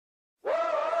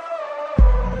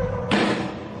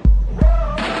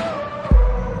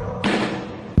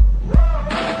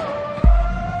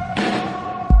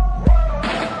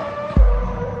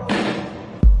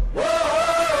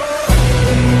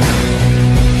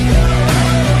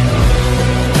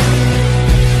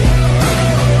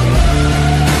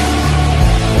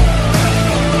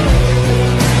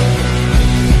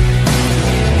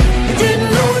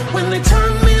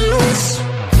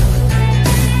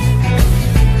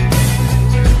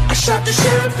shot the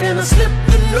sheriff and I slipped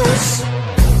the noose.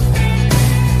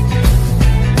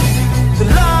 The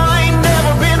law ain't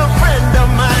never been a friend of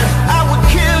mine. I would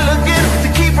kill again to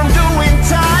keep from doing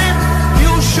time.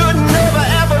 You should never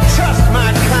ever trust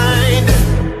my kind.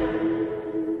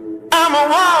 I'm a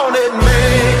wanted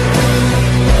man.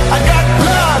 I got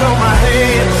blood on my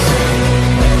hands.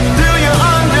 Do you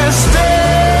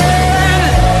understand?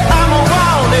 I'm a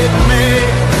wanted man.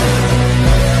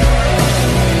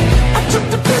 I took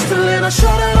the pistol and I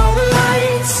shot out all the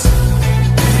lights.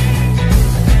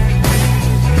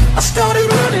 I started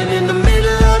running in the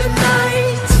middle of the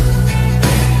night.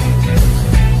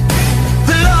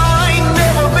 The law ain't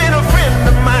never been a friend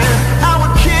of mine. I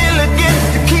would kill again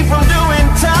to keep from doing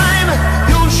time.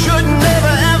 You should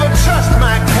never ever trust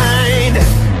my kind.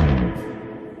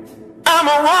 I'm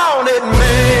a wanted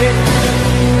man.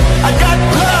 I got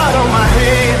blood on my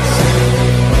hands.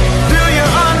 Do you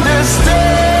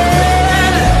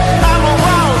understand? I'm a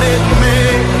wanted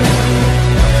man.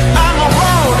 I'm a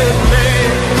wanted man.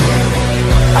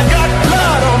 I got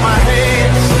blood on my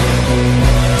hands.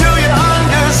 Do you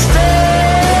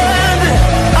understand?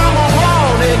 I'm a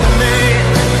wanted man.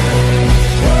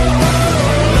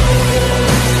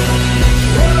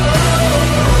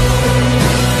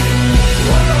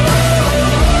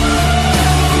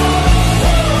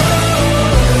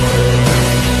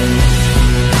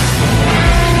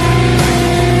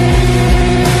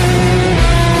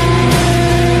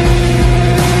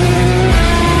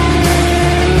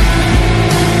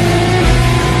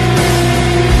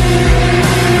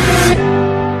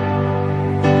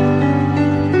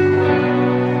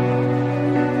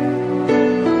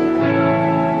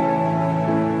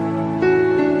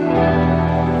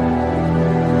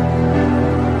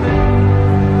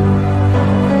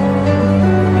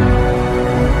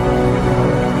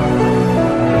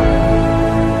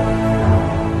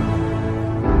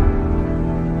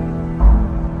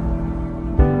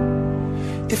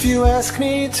 If you ask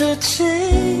me to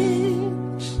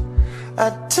change, I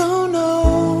don't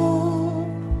know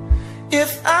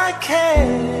if I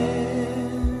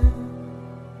can.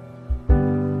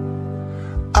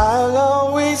 I'll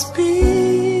always be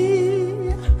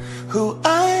who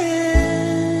I am.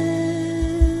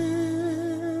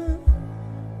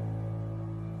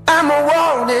 I'm a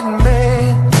wanted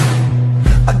man.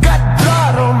 I got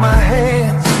blood on my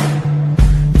hands.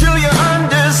 Do you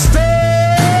understand?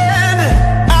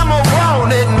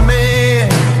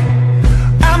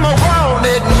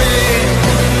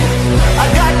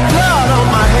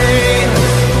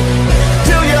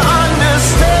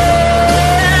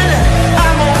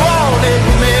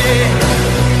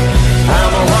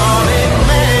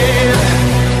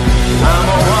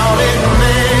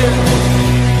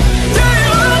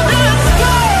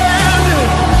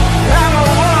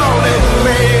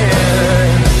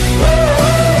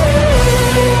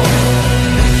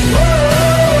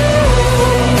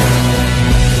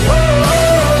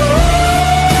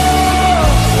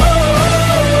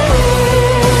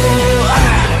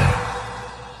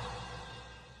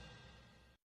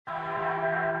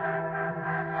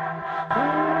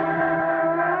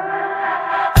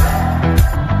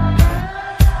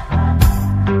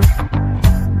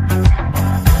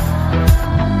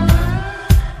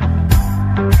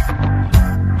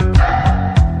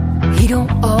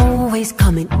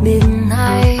 Come at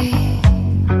midnight,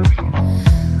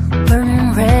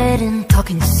 burning red and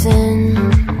talking sin.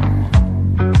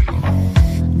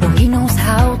 No, he knows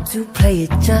how to play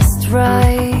it just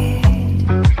right,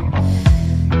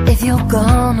 if you're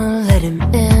gonna let him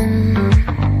in.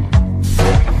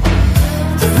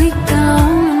 The freak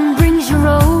alone brings you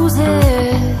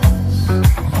roses.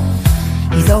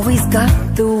 He's always got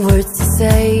the words to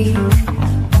say,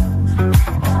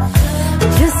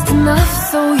 just enough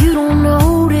so you don't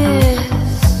notice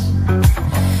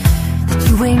that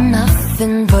you ain't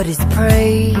nothing but his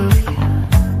prey.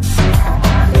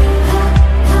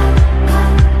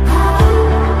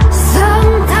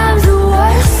 Sometimes the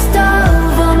worst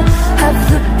of them have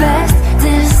the best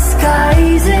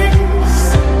disguises.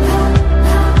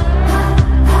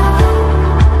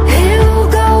 He'll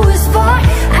go as far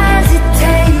as it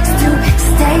takes to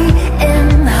stay in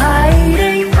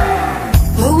hiding.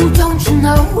 Oh, don't you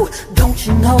know? Don't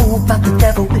you know about the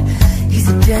devil? He's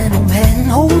a gentleman.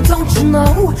 Oh, don't you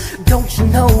know? Don't you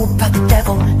know about the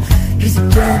devil? He's a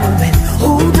gentleman.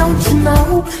 Oh, don't you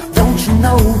know? Don't you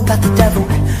know about the devil?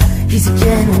 He's a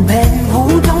gentleman.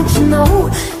 Oh, don't you know?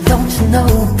 Don't you know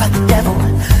about the devil?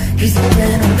 He's a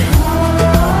gentleman.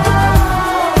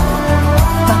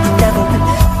 About the devil.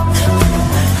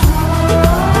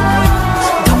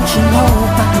 Don't you know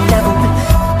about the devil?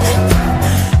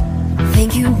 Think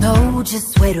think you know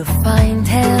just where to find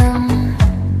him,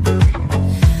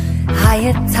 high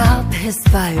atop his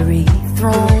fiery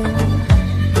throne.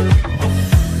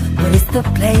 But it's the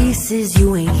places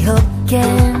you ain't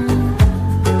looking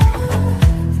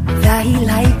that he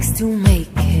likes to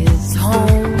make his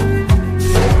home.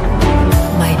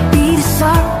 Might be the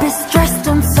sharpest dressed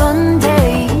on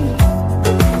Sunday,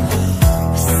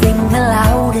 sing the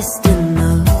loudest in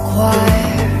the choir.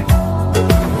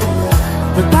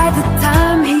 But by the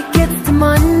time he gets to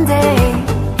Monday,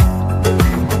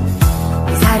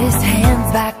 he's had his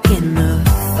hands back in the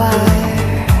fire.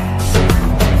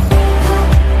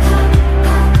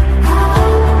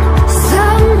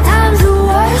 Sometimes the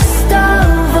worst of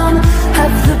them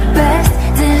have the best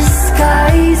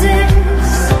disguises.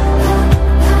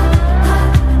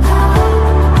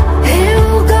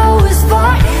 He'll go as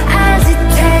far as it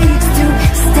takes to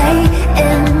stay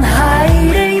in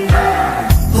hiding.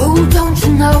 Oh, don't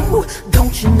you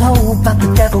know about the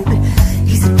devil?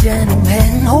 He's a gentleman.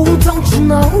 Oh, don't you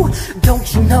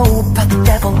know about the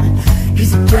devil?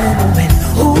 He's a gentleman.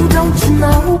 Oh, don't you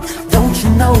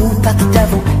know about the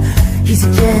devil? He's a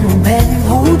gentleman.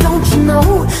 Oh, don't you know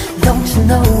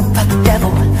about the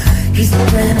devil? He's a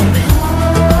gentleman.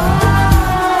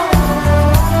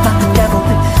 About the devil.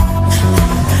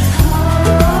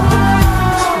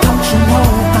 Don't you know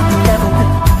about the devil?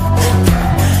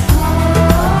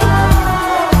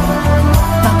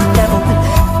 About the devil.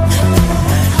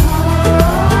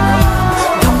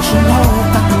 Don't you know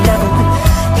about the devil?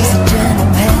 He's a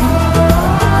gentleman.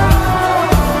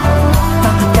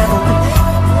 About the devil.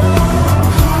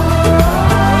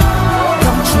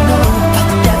 Don't you know about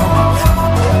the devil?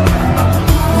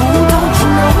 Oh, don't you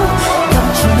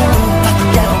know about the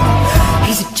devil?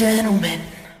 He's a gentleman.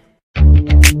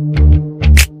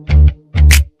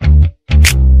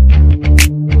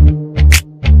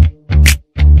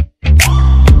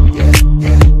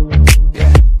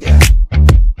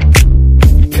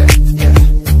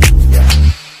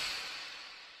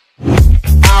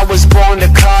 I was born to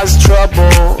cause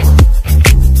trouble.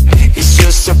 It's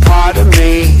just a part of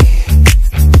me.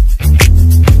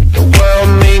 The world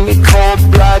made me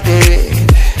cold-blooded.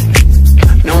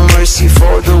 No mercy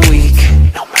for the weak.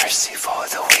 No mercy for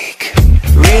the weak.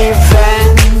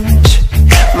 Revenge,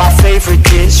 my favorite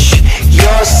dish.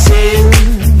 Your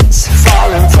sins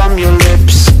falling from your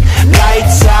lips.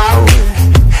 Lights out,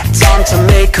 time to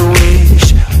make a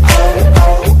wish. Oh,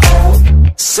 oh, oh,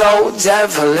 so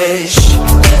devilish.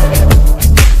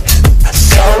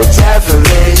 So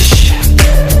devilish.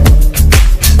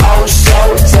 Oh, so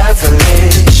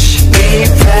devilish.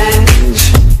 Revenge,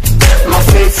 my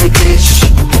favorite dish.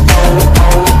 Oh,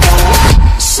 oh,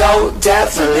 oh, so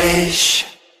devilish.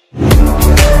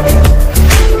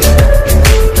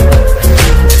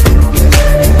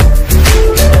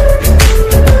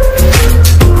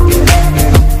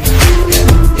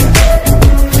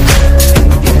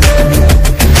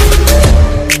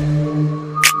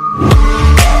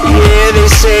 Yeah, they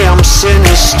say I'm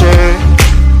sinister.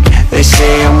 They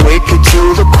say I'm wicked to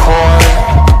the core.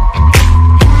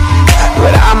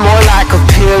 But I'm more like a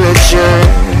pillager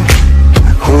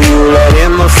who you let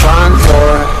in the front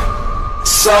door.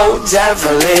 So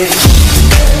devilish.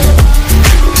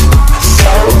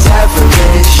 So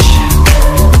devilish.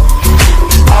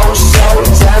 Oh, so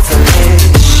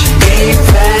devilish.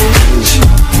 Revenge,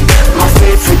 my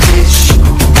favorite dish.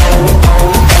 Oh, oh,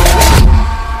 oh.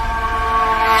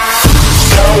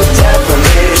 So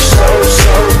devilish. So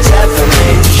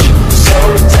devilish. So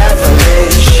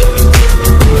devilish.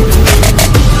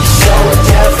 So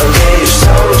devilish.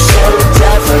 So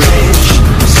devilish.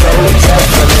 So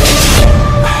devilish.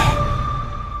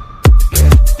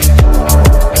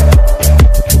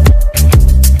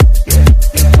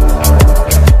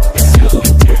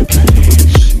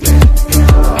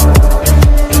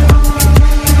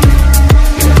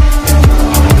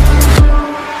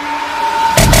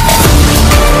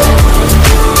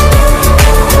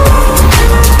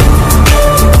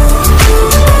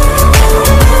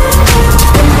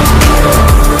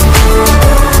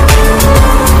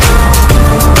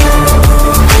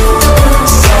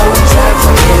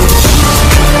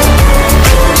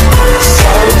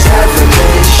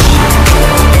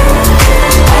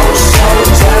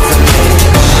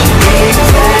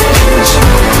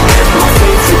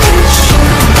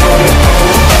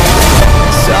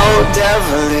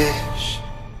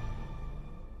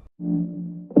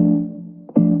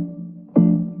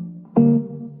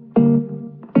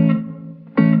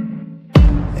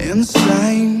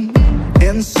 Insane,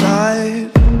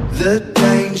 inside, the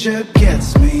danger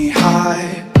gets me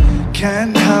high.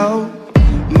 Can't help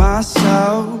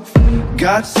myself,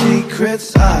 got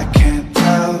secrets I can't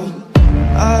tell.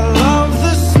 I love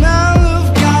the smell of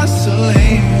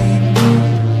gasoline.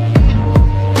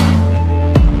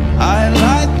 I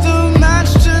light the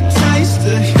match to taste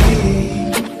the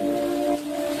heat.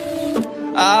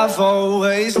 I've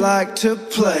always liked to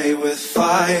play with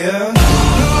fire.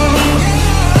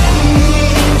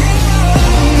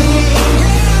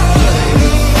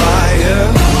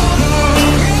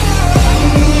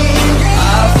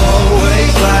 I've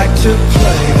always liked to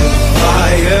play with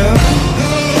fire.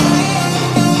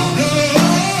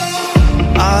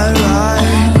 I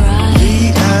ride the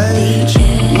edge,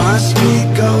 my speed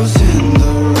goes in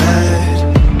the red.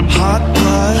 Hot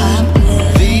blood,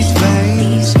 these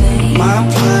veins, my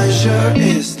pleasure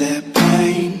is their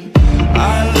pain.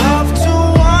 I love to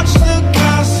watch the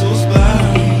castles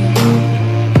burn.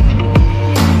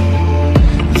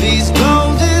 These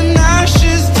golden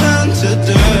ashes turn to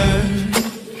dirt.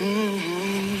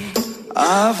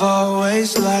 I've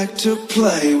always liked to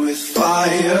play with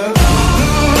fire.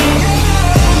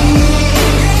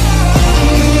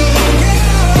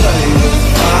 Play with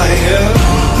fire.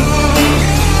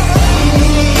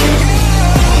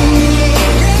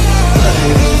 Play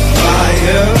with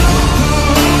fire.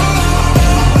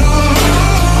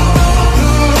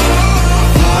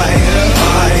 Fire,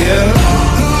 fire.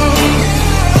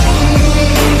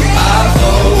 I've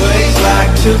always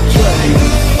liked to play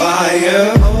with fire.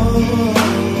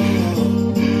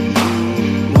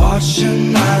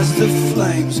 Watching as the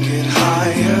flames get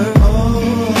higher.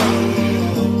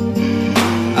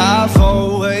 I've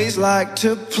always liked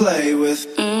to play with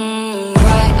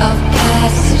Rite of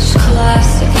passage,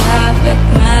 classic havoc,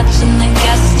 matching the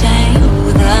gas tank.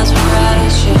 Ooh, that's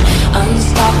right, you're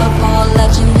unstoppable,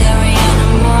 legendary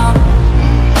animal.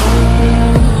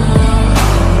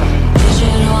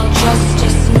 Digital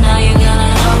justice, now you're gonna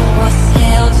know what's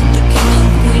hail to the king and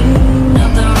queen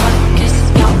of the ruckus.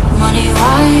 Got money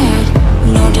wired,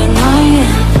 no denying.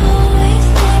 I've always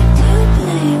liked to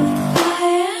play with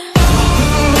fire. play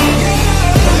with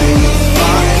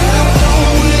fire. I've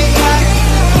always liked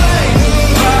to play with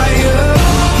fire.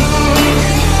 Play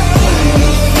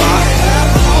with fire.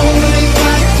 I've always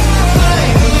liked to play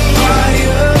with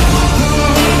fire.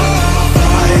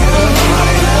 Fire,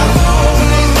 fire. I've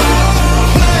always liked to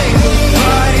play with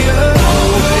fire.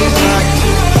 Always liked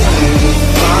to play with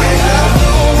fire. I've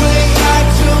always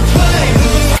liked to play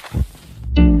with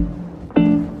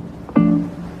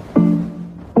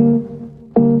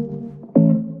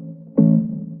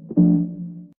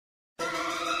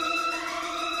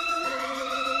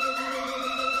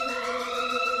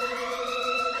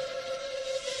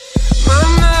My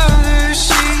mother,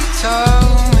 she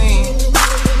told me,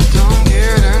 don't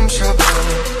get in trouble.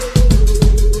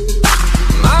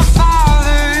 My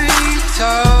father, he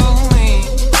told me,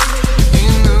 he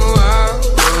knew I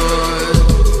would.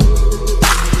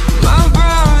 My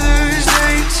brothers,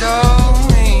 they told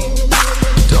me,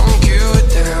 don't give it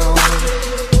down.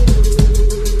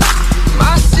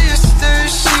 My sister,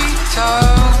 she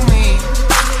told me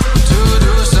to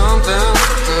do something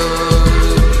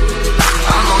good.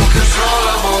 I'm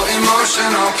uncontrollable,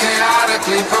 emotional,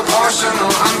 chaotically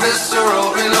proportional. I'm visceral,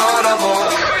 inaudible.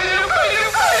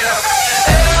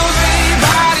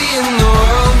 Everybody in the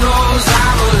world knows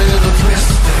I'm a little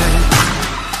twisted,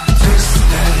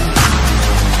 twisted.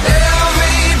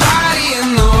 Everybody in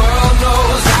the world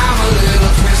knows I'm a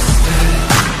little twisted,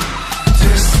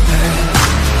 twisted.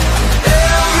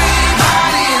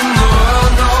 Everybody in the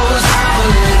world knows I'm a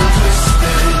little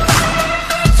twisted,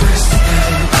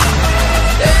 twisted.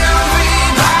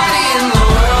 Everybody in the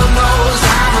world knows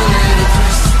I'm a little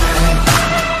twisted,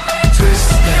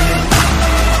 twisted.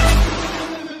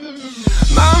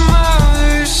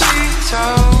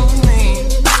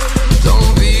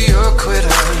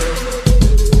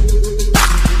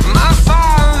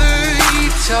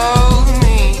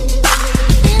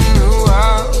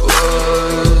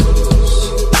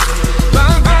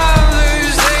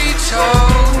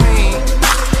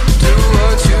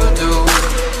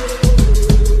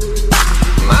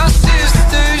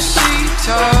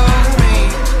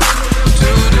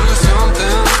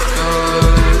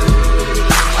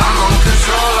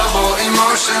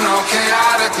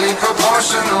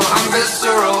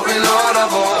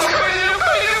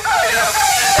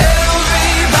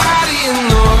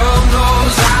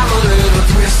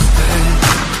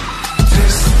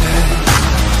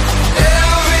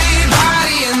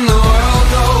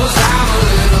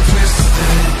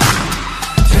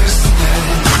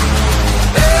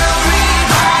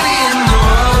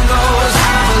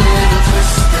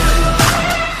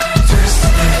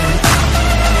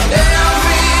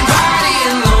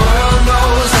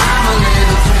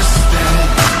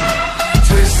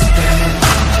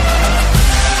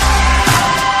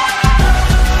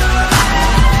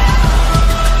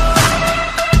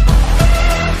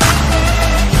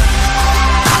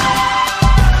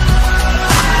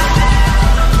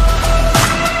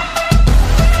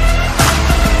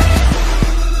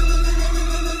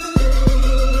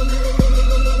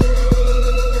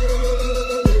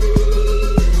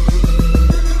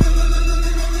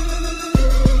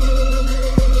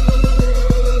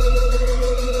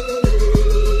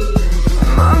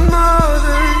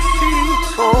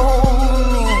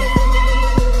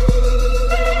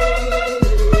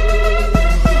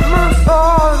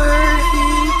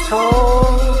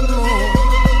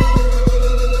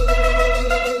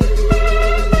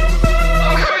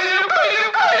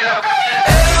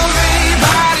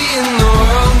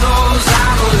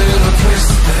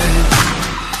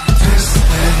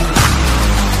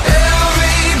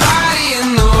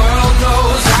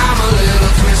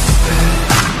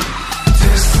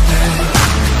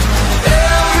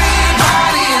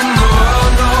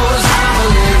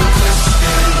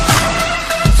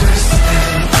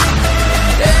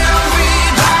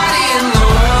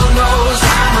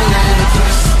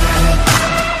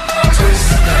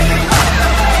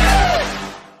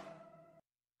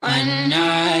 When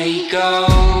I go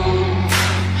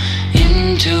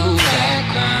into that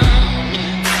ground,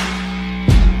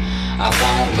 I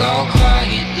won't go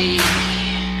quietly,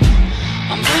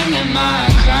 I'm bringing my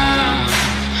crown.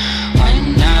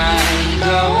 When I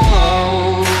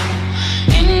go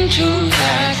into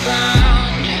that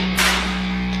ground,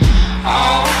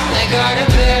 oh, they gotta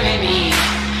bury me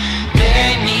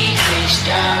face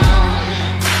down.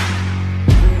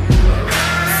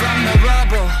 From the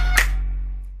rubble,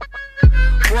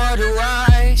 what do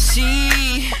I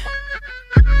see?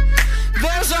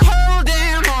 There's a whole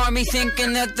damn army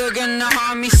thinking that they're gonna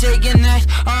harm me, saying that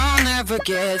I'll never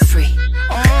get free.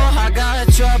 Oh, I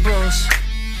got troubles,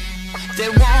 they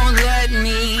won't let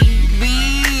me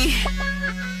be.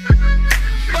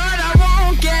 But I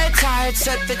won't get tired,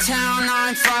 set the town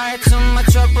on fire till my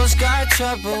troubles got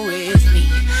trouble with me.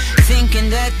 Thinking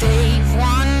that they've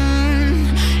won,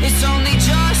 it's only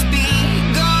just begun.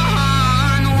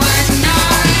 When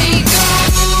I go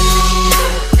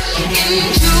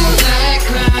into that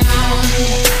ground,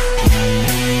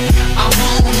 I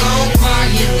won't go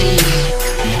quietly,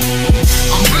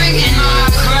 I'm bringing my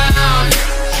crown.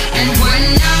 And when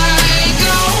I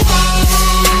go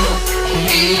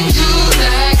into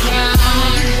that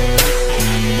ground,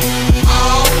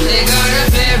 oh, they gotta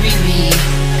bury me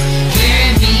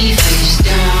face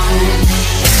down.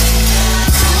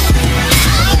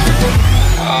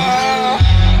 Oh,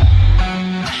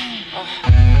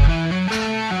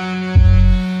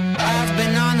 I've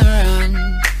been on the run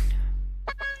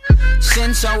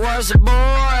since I was a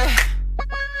boy,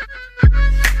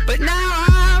 but now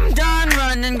I'm done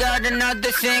running, got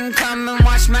another thing coming,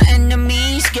 watch my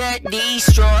enemies get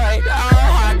destroyed.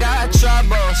 Oh, I got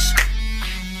troubles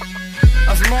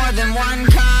of more than one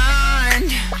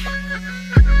kind,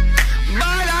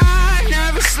 but I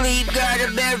never sleep,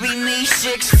 gotta bury me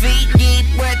 6 feet deep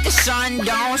where the sun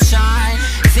don't shine.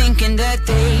 Thinking that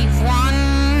they've won,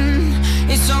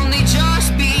 it's only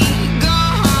just begun.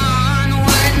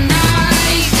 When I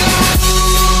go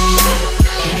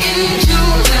into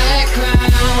that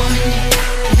ground,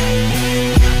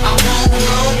 I won't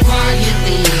go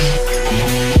quietly,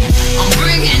 I'm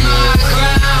bringing my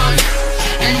crown.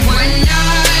 And when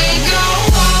I go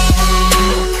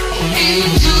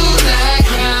into that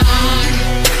ground,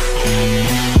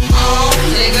 oh,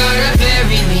 they gotta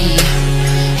bury me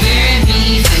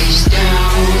face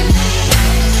down.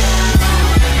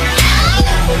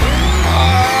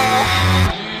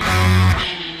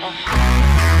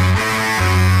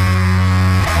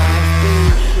 I've been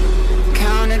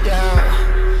counted out,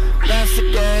 left for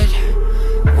dead,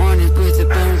 wanted with a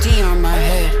bounty on my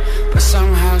head, but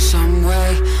somehow,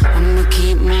 someway, I'm gonna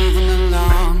keep moving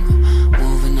along.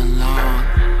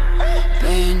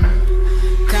 Been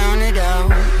counted out,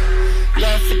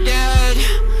 left for dead,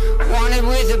 wanted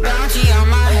with a bounty on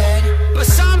my head.